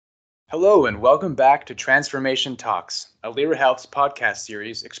Hello, and welcome back to Transformation Talks, Alira Health's podcast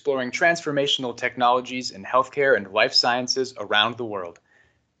series exploring transformational technologies in healthcare and life sciences around the world.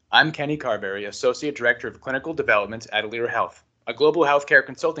 I'm Kenny Carberry, Associate Director of Clinical Development at Alira Health, a global healthcare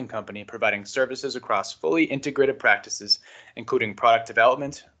consulting company providing services across fully integrated practices, including product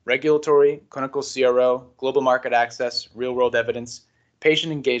development, regulatory, clinical CRO, global market access, real world evidence,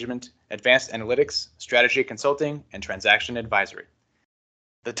 patient engagement, advanced analytics, strategy consulting, and transaction advisory.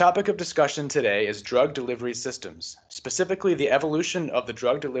 The topic of discussion today is drug delivery systems, specifically the evolution of the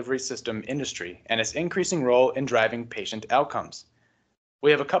drug delivery system industry and its increasing role in driving patient outcomes.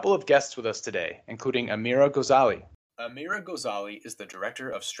 We have a couple of guests with us today, including Amira Ghazali. Amira Ghazali is the Director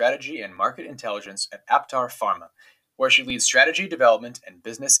of Strategy and Market Intelligence at Aptar Pharma, where she leads strategy development and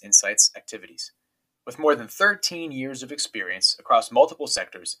business insights activities. With more than 13 years of experience across multiple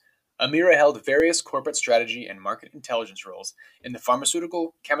sectors, Amira held various corporate strategy and market intelligence roles in the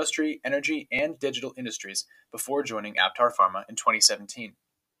pharmaceutical, chemistry, energy, and digital industries before joining Aptar Pharma in 2017.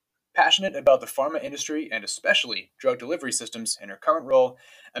 Passionate about the pharma industry and especially drug delivery systems in her current role,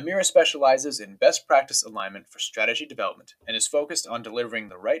 Amira specializes in best practice alignment for strategy development and is focused on delivering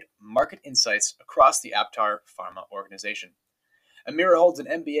the right market insights across the Aptar Pharma organization. Amira holds an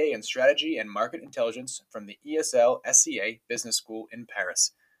MBA in Strategy and Market Intelligence from the ESL SCA Business School in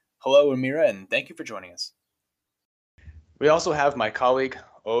Paris. Hello, Amira, and thank you for joining us. We also have my colleague,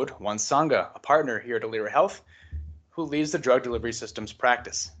 Ode Wansanga, a partner here at Alira Health, who leads the drug delivery systems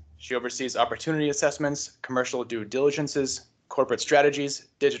practice. She oversees opportunity assessments, commercial due diligences, corporate strategies,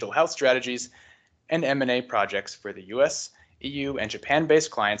 digital health strategies, and M&A projects for the US, EU, and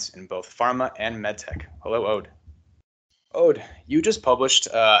Japan-based clients in both pharma and medtech. Hello, Ode. Ode, you just published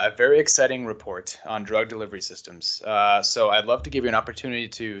a very exciting report on drug delivery systems. So I'd love to give you an opportunity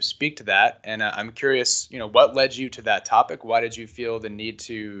to speak to that. And I'm curious, what led you to that topic? Why did you feel the need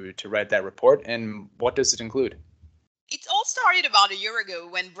to write that report? And what does it include? It all started about a year ago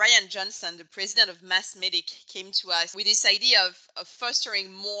when Brian Johnson, the president of MassMedic, came to us with this idea of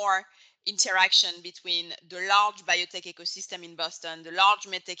fostering more interaction between the large biotech ecosystem in Boston, the large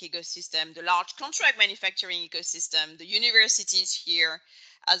medtech ecosystem, the large contract manufacturing ecosystem, the universities here,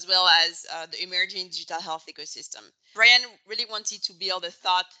 as well as the emerging digital health ecosystem. Brian really wanted to build a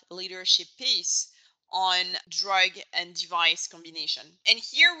thought leadership piece on drug and device combination. And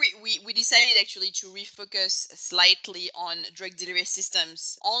here we decided actually to refocus slightly on drug delivery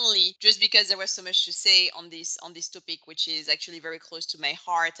systems only just because there was so much to say on this topic, which is actually very close to my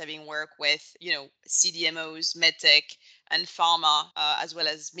heart, having worked with, CDMOs, medtech, and pharma, as well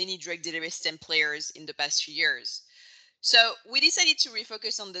as many drug delivery system players in the past few years. So we decided to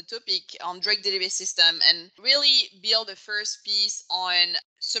refocus on the topic on drug delivery system and really build the first piece on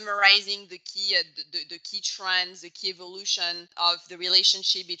summarizing the key trends, the key evolution of the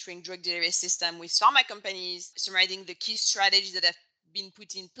relationship between drug delivery system with pharma companies, summarizing the key strategies that have been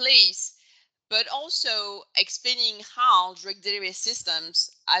put in place, but also explaining how drug delivery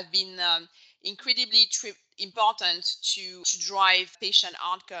systems have been incredibly important to drive patient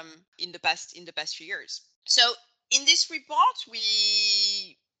outcome in the past few years. So in this report,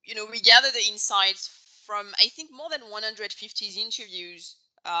 we gather the insights from, I think, more than 150 interviews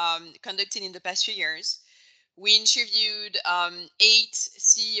conducted in the past few years. We interviewed 8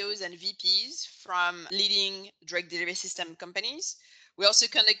 CEOs and VPs from leading drug delivery system companies. We also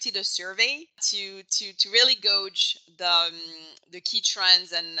conducted a survey to really gauge the key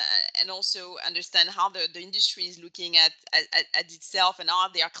trends and also understand how the industry is looking at itself and how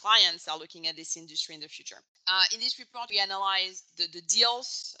their clients are looking at this industry in the future. In this report, we analyzed the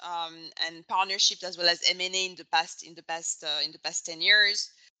deals and partnerships as well as M&A in the past 10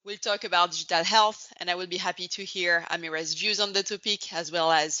 years. We'll talk about digital health, and I will be happy to hear Amira's views on the topic as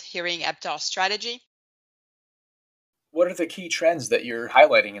well as hearing Aptar's strategy. What are the key trends that you're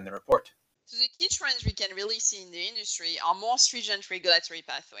highlighting in the report? So the key trends we can really see in the industry are more stringent regulatory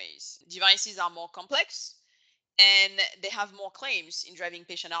pathways. Devices are more complex, and they have more claims in driving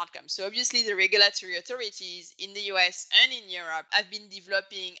patient outcomes. So obviously the regulatory authorities in the US and in Europe have been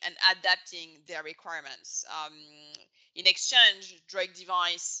developing and adapting their requirements. In exchange, drug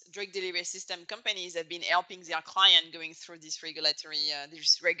delivery system companies have been helping their client going through these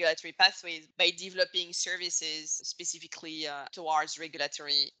regulatory pathways by developing services specifically towards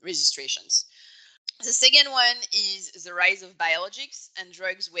regulatory registrations. The second one is the rise of biologics and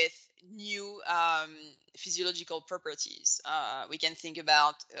drugs with new physiological properties. We can think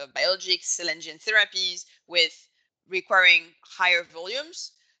about biologics, cell and gene therapies with requiring higher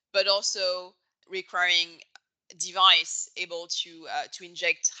volumes, but also requiring device able to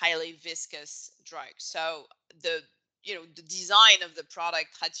inject highly viscous drugs. So the the design of the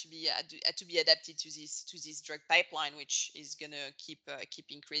product had to be adapted to this drug pipeline, which is going to keep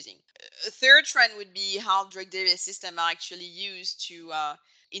increasing. A third trend would be how drug delivery systems are actually used to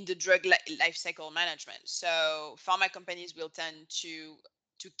in the drug life cycle management. So pharma companies will tend to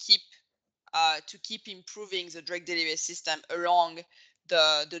keep improving the drug delivery system along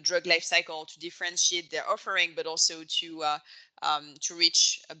the drug life cycle to differentiate their offering, but also to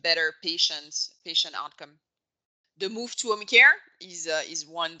reach a better patient outcome. The move to home care is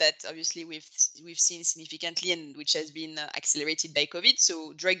one that obviously we've seen significantly, and which has been accelerated by COVID.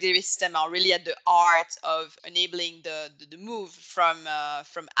 So drug delivery systems are really at the heart of enabling the move from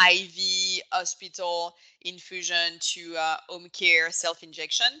IV hospital infusion to home care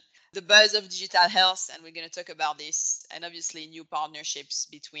self-injection. The buzz of digital health, and we're going to talk about this, and obviously new partnerships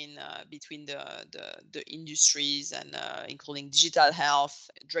between the industries, and including digital health,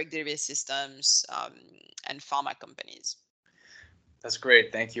 drug delivery systems, and pharma companies. That's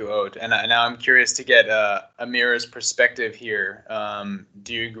great. Thank you, Aude. And now I'm curious to get Amira's perspective here.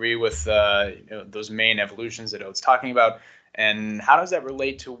 Do you agree with those main evolutions that Aude's talking about? And how does that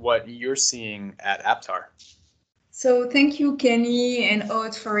relate to what you're seeing at Aptar? So thank you, Kenny and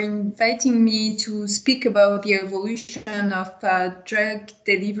Aude, for inviting me to speak about the evolution of drug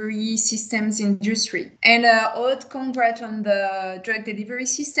delivery systems industry. And Aude, congrats on the drug delivery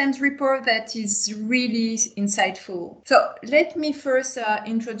systems report. That is really insightful. So let me first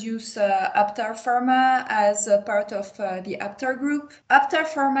introduce Aptar Pharma as a part of the Aptar Group. Aptar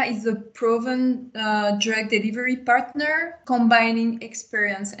Pharma is a proven drug delivery partner combining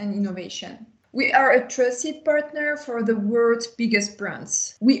experience and innovation. We are a trusted partner for the world's biggest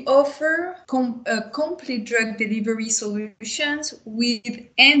brands. We offer complete drug delivery solutions with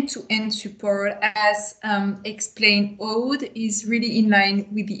end-to-end support, as explained. Aude is really in line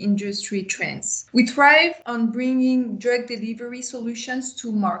with the industry trends. We thrive on bringing drug delivery solutions to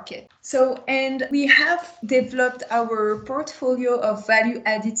market. And we have developed our portfolio of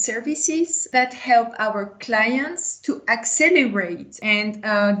value-added services that help our clients to accelerate and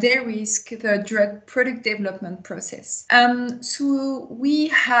de-risk the drug product development process. So we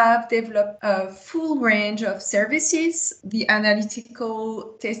have developed a full range of services: the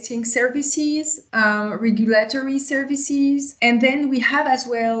analytical testing services, regulatory services, and then we have as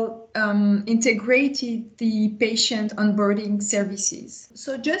well integrated the patient onboarding services.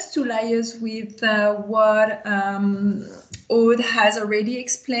 So just to liaise with what Aude has already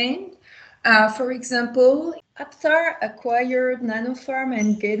explained, for example, Aptar acquired Nanopharm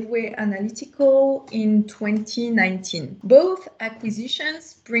and Gateway Analytical in 2019. Both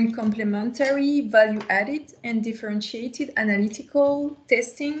acquisitions bring complementary, value-added, and differentiated analytical,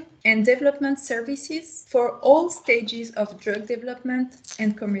 testing, and development services for all stages of drug development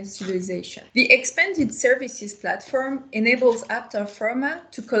and commercialization. The expanded services platform enables Aptar Pharma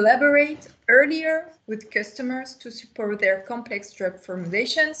to collaborate earlier with customers to support their complex drug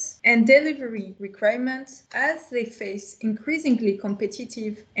formulations and delivery requirements as they face increasingly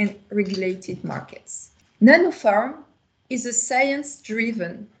competitive and regulated markets. Nanopharm is a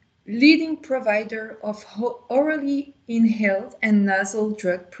science-driven leading provider of orally inhaled and nasal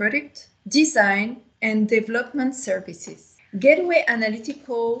drug product design and development services. Gateway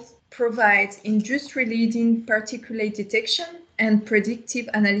Analytical provides industry-leading particulate detection and predictive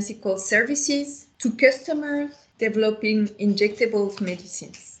analytical services to customers developing injectable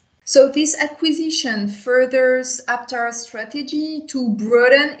medicines. So this acquisition furthers Aptar's strategy to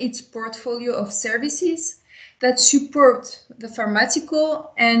broaden its portfolio of services that support the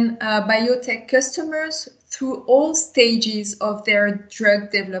pharmaceutical and biotech customers through all stages of their drug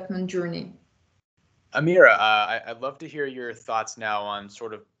development journey. Amira, I'd love to hear your thoughts now on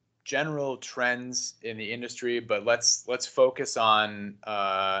sort of general trends in the industry, but let's focus on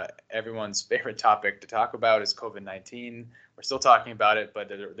everyone's favorite topic to talk about is COVID-19. We're still talking about it, but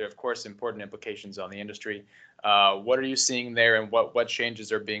there are of course important implications on the industry. What are you seeing there, and what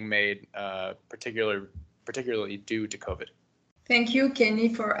changes are being made, particularly due to COVID? Thank you,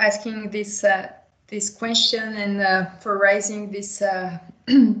 Kenny, for asking this question and for raising this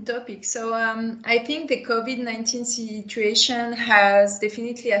topic. So I think the COVID-19 situation has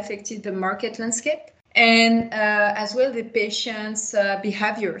definitely affected the market landscape and as well the patients'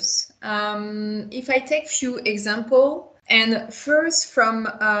 behaviors. If I take few examples, and first, from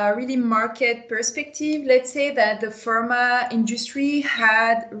a really market perspective, let's say that the pharma industry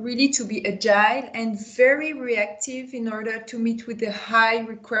had really to be agile and very reactive in order to meet with the high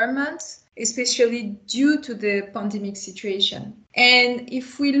requirements especially due to the pandemic situation. And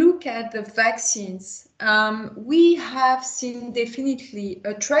if we look at the vaccines, we have seen definitely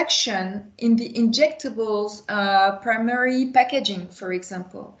a traction in the injectables primary packaging, for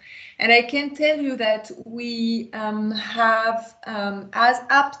example. And I can tell you that we have, as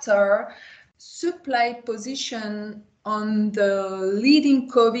Aptar, supply position on the leading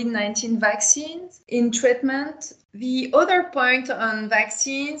COVID-19 vaccines in treatment. The other point on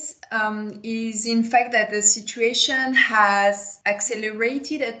vaccines is in fact that the situation has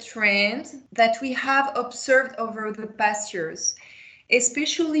accelerated a trend that we have observed over the past years,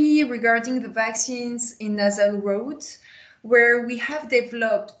 especially regarding the vaccines in nasal routes, where we have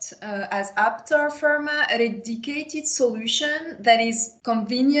developed as Aptar Pharma a dedicated solution that is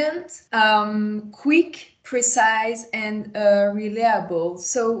convenient, quick, precise, and reliable.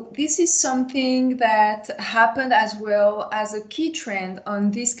 So this is something that happened as well as a key trend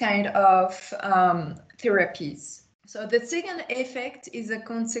on this kind of therapies. So the second effect is the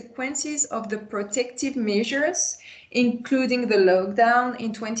consequences of the protective measures, including the lockdown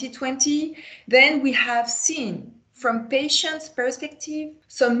in 2020. Then we have seen from patients' perspective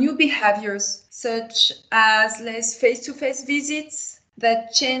some new behaviors, such as less face-to-face visits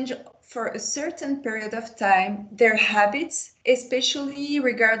that change for a certain period of time their habits, especially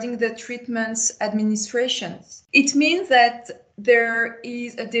regarding the treatment's administrations. It means that there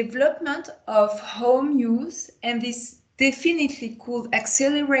is a development of home use, and this definitely could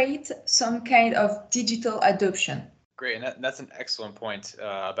accelerate some kind of digital adoption. Great, and that's an excellent point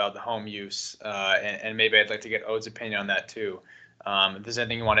about the home use, and maybe I'd like to get Aude's opinion on that too. If there's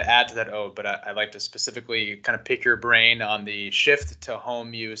anything you want to add to that, Aude, but I'd like to specifically kind of pick your brain on the shift to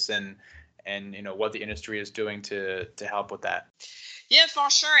home use and what the industry is doing to help with that. Yeah, for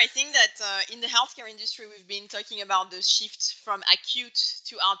sure. I think that in the healthcare industry, we've been talking about the shift from acute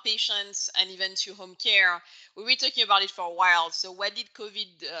to outpatients and even to home care. We were talking about it for a while. So what did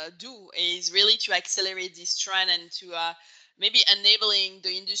COVID do is really to accelerate this trend and to maybe enabling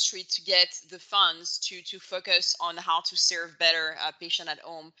the industry to get the funds to focus on how to serve better patient at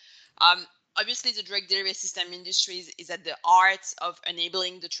home. Obviously, the drug delivery system industry is at the heart of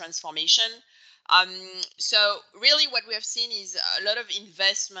enabling the transformation. So really what we have seen is a lot of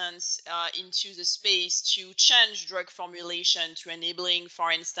investments into the space to change drug formulation to enabling,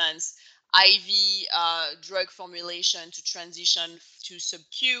 for instance, IV drug formulation to transition to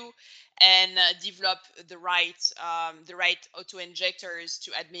sub-Q and develop the right auto injectors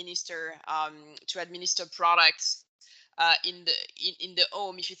to administer products in the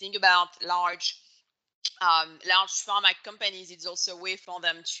home. If you think about large pharma companies, it's also a way for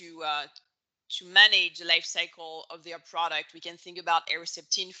them to manage the life cycle of their product. We can think about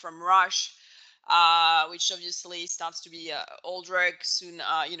Herceptin from Roche, which obviously starts to be an old drug, soon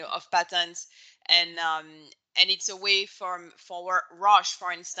off patent, and it's a way for Roche,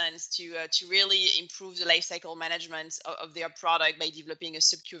 for instance, to really improve the life cycle management of their product by developing a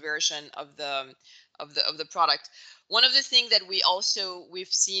sub-Q version of the product. One of the things that we've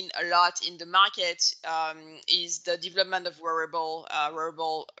seen a lot in the market is the development of wearable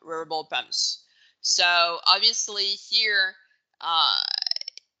pumps. So obviously here,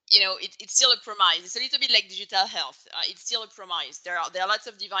 it's still a promise. It's a little bit like digital health. It's still a promise. There are lots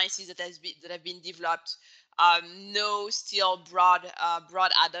of devices that have been developed. No still broad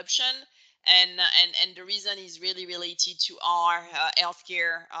adoption. And the reason is really related to our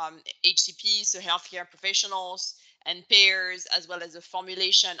healthcare HCPs, so healthcare professionals and payers, as well as the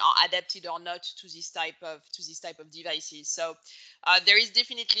formulation are adapted or not to this type of devices. So there is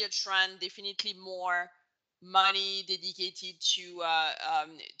definitely a trend, definitely more money dedicated to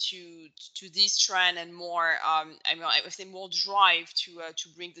this trend, and more I would say more drive to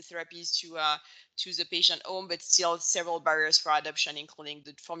bring the therapies to the patient home, but still several barriers for adoption, including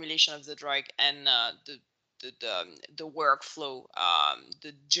the formulation of the drug and the workflow,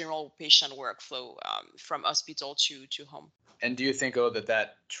 the general patient workflow from hospital to home. And do you think,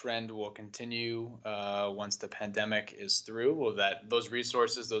 that trend will continue once the pandemic is through? Will that those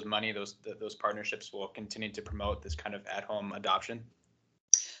resources, those money, those partnerships will continue to promote this kind of at-home adoption?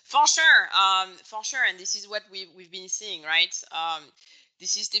 For sure, and this is what we've been seeing, right?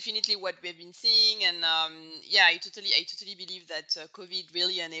 This is definitely what we've been seeing, and I totally believe that COVID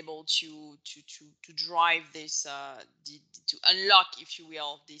really enabled to drive this, to unlock, if you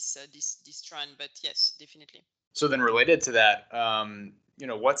will, this trend. But yes, definitely. So then, related to that,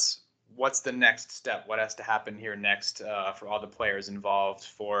 what's the next step? What has to happen here next for all the players involved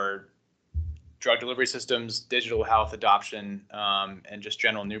for drug delivery systems, digital health adoption, and just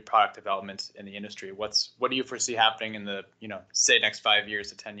general new product development in the industry? What do you foresee happening in the, say, next 5 years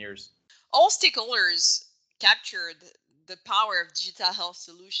to 10 years? All stakeholders captured the power of digital health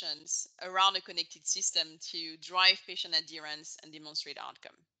solutions around a connected system to drive patient adherence and demonstrate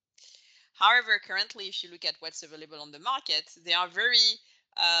outcome. However, currently, if you look at what's available on the market, there are very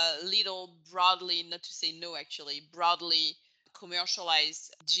little broadly, not to say no actually, broadly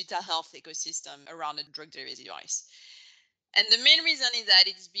commercialized digital health ecosystem around a drug delivery device. And the main reason is that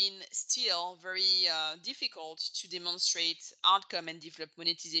it's been still very difficult to demonstrate outcome and develop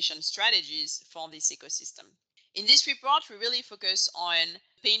monetization strategies for this ecosystem. In this report, we really focus on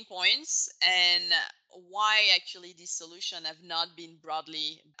pain points and why actually these solutions have not been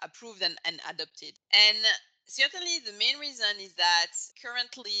broadly approved and adopted. And certainly the main reason is that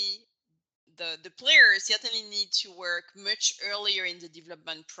currently the players certainly need to work much earlier in the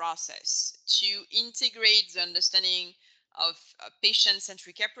development process to integrate the understanding of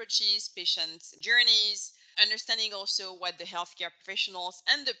patient-centric approaches, patient journeys, understanding also what the healthcare professionals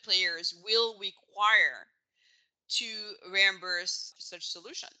and the players will require to reimburse such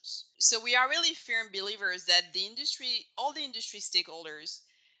solutions. So we are really firm believers that the industry, all the industry stakeholders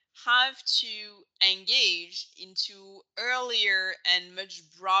have to engage into earlier and much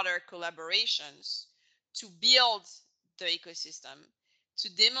broader collaborations to build the ecosystem, to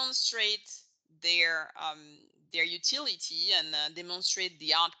demonstrate their utility and demonstrate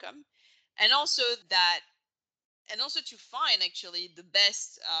the outcome, and also to find actually the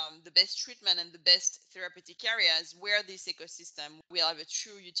best treatment and the best therapeutic areas where this ecosystem will have a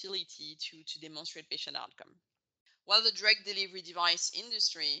true utility to demonstrate patient outcome. While the drug delivery device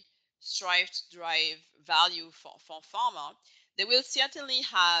industry strives to drive value for pharma, they will certainly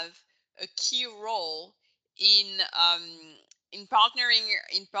have a key role in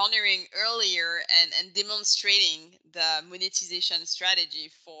partnering earlier and demonstrating the monetization strategy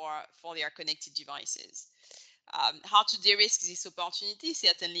for their connected devices. How to de-risk this opportunity?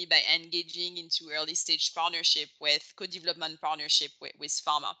 Certainly by engaging into early stage partnership with co-development partnership with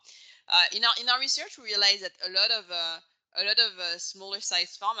pharma. In our research, we realized that a lot of smaller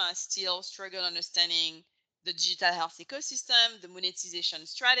size pharma still struggle understanding the digital health ecosystem, the monetization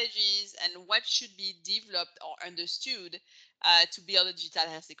strategies, and what should be developed or understood to build a digital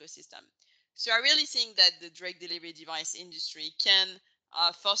health ecosystem. So I really think that the drug delivery device industry can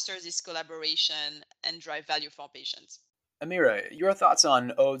foster this collaboration and drive value for patients. Amira, your thoughts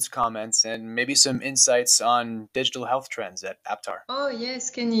on Aude's comments and maybe some insights on digital health trends at Aptar? Oh,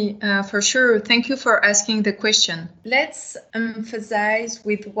 yes, Kenny, for sure. Thank you for asking the question. Let's emphasize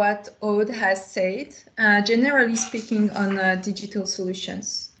with what Aude has said, generally speaking, on digital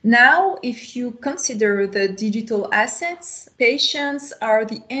solutions. Now, if you consider the digital assets, patients are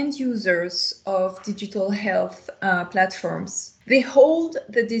the end users of digital health platforms. They hold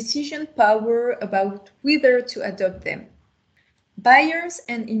the decision power about whether to adopt them. Buyers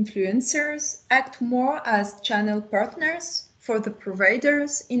and influencers act more as channel partners for the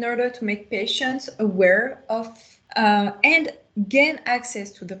providers in order to make patients aware of and gain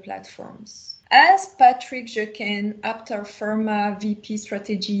access to the platforms. As Patrick Jequin, Aptar Pharma VP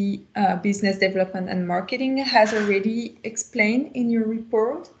Strategy, Business Development and Marketing, has already explained in your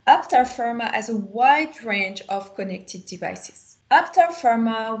report, Aptar Pharma has a wide range of connected devices. Aptar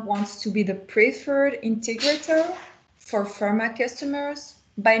Pharma wants to be the preferred integrator for pharma customers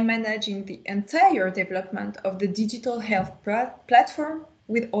by managing the entire development of the digital health platform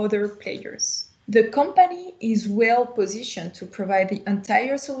with other players. The company is well positioned to provide the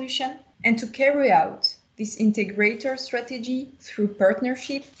entire solution and to carry out this integrator strategy through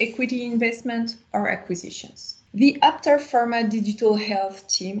partnership, equity investment, or acquisitions. The Aptar Pharma Digital Health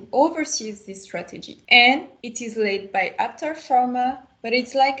team oversees this strategy, and it is led by Aptar Pharma, but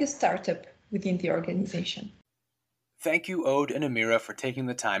it's like a startup within the organization. Thank you, Aude and Amira, for taking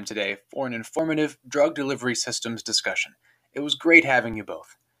the time today for an informative drug delivery systems discussion. It was great having you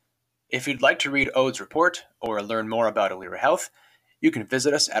both. If you'd like to read Aude's report or learn more about Alira Health, you can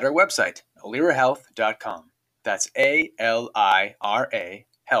visit us at our website, alirahealth.com. That's ALIRA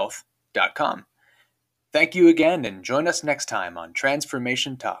health.com. Thank you again, and join us next time on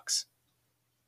Transformation Talks.